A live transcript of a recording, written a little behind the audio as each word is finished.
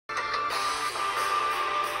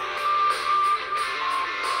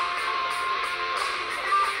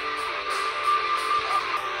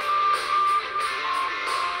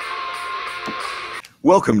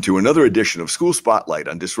Welcome to another edition of School Spotlight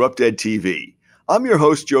on DisruptED TV. I'm your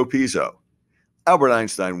host, Joe Pizzo. Albert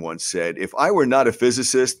Einstein once said, "If I were not a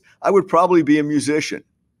physicist, I would probably be a musician."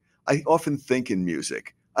 I often think in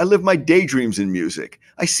music. I live my daydreams in music.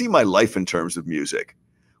 I see my life in terms of music.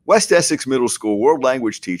 West Essex Middle School world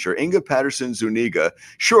language teacher Inga Patterson Zuniga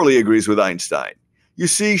surely agrees with Einstein. You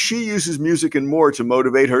see, she uses music and more to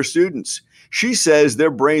motivate her students. She says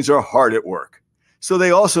their brains are hard at work, so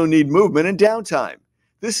they also need movement and downtime.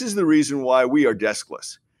 This is the reason why we are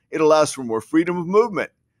deskless. It allows for more freedom of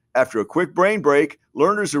movement. After a quick brain break,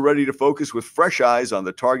 learners are ready to focus with fresh eyes on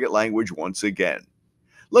the target language once again.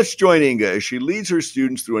 Let's join Inga as she leads her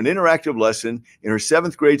students through an interactive lesson in her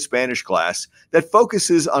 7th grade Spanish class that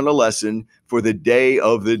focuses on a lesson for the Day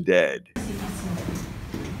of the Dead.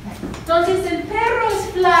 Entonces, el perro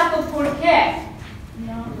es flaco, ¿por qué?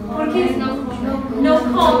 Porque no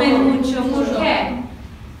come mucho, ¿por qué?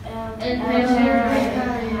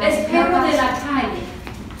 Es perro de la calle.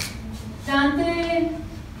 Dante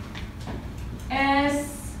es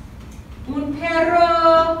un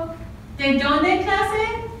perro ¿de dónde, clase?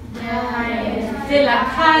 De la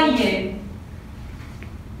calle.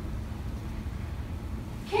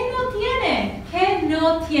 ¿Qué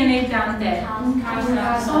no tiene Dante?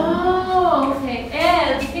 Oh, ok.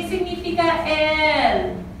 Él. ¿Qué significa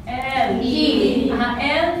él? Él. Ajá.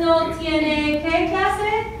 Él no tiene, ¿qué clase?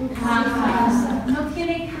 Casa. No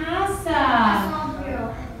tiene casa.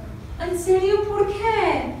 ¿En serio? ¿Por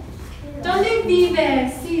qué? ¿Dónde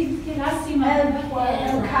vive? Sí, qué lástima. El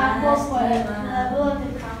campo.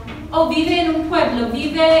 ¿O vive en un pueblo?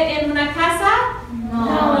 ¿Vive en una casa?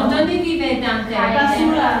 No. ¿Dónde vive Dante? La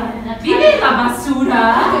basura. ¿Vive en la basura?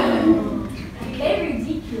 Qué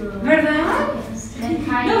ridículo. ¿Verdad?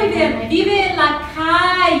 No, vive en la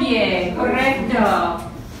calle, correcto.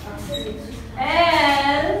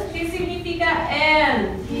 Él, ¿qué significa él?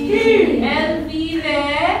 Él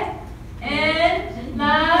vive en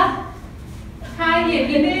la calle.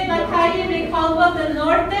 ¿Vive en la calle de Caldwell del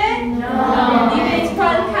Norte? No. ¿Vive en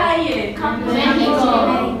cuál calle? México.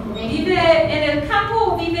 ¿Vive en el campo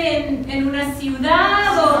o vive en una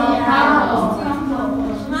ciudad o Campo.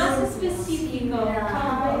 más específico?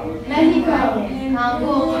 México.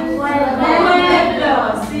 Pueblo,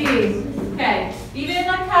 sí. Okay. Vive en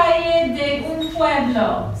la calle de un pueblo,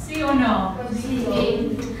 ¿sí o no?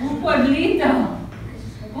 Sí. Un pueblito.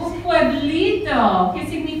 Un pueblito. ¿Qué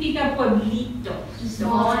significa pueblito?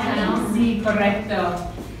 Sí, correcto.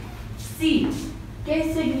 Sí. ¿Qué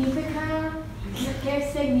significa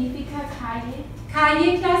calle?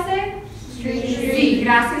 ¿Calle, clase? Street. Sí,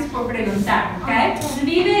 gracias por preguntar. Okay.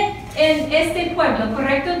 Vive en este pueblo,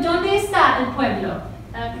 ¿correcto? ¿Dónde está el pueblo?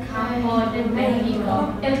 El campo de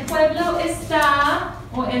México. El pueblo está,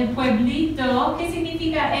 o el pueblito, ¿qué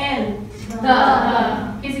significa él?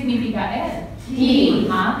 ¿Qué significa él? He.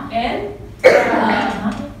 Ajá, él.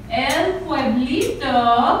 Ajá. El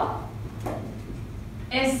pueblito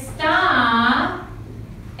está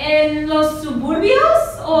en los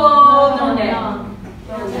suburbios o ¿dónde?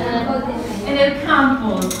 En el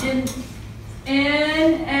campo.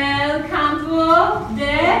 En el campo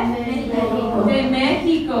de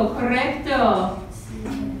México, correcto.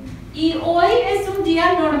 ¿Y hoy es un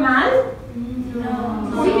día normal?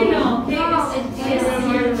 No. Sí que no. ¿Qué es?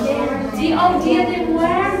 Día de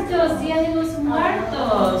Muertos, Día de los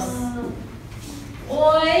Muertos.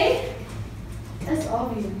 Hoy, Es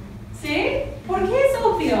obvio. ¿sí? ¿Por qué es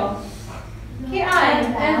obvio? ¿Qué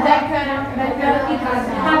hay?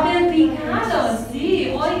 Papel picado,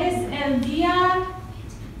 sí. Hoy es el día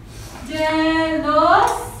de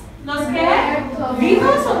 ¿los qué?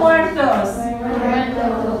 ¿Vivos o muertos?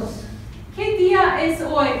 ¿Qué día es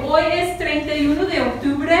hoy? ¿Hoy es 31 de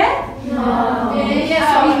octubre? No.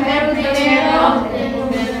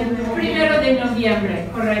 Primero de noviembre,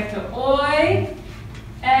 correcto. Hoy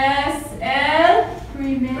es el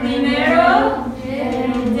primero de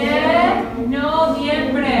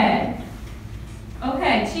noviembre. Ok,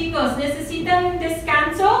 chicos, ¿necesitan un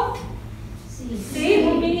descanso? ¿Sí?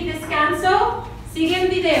 ¿Un mini descanso? Sigue el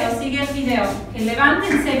video. Que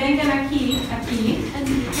levántense, vengan aquí,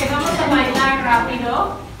 que vamos a bailar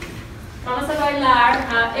rápido. Vamos a bailar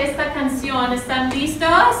esta canción. ¿Están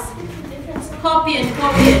listos? Copien.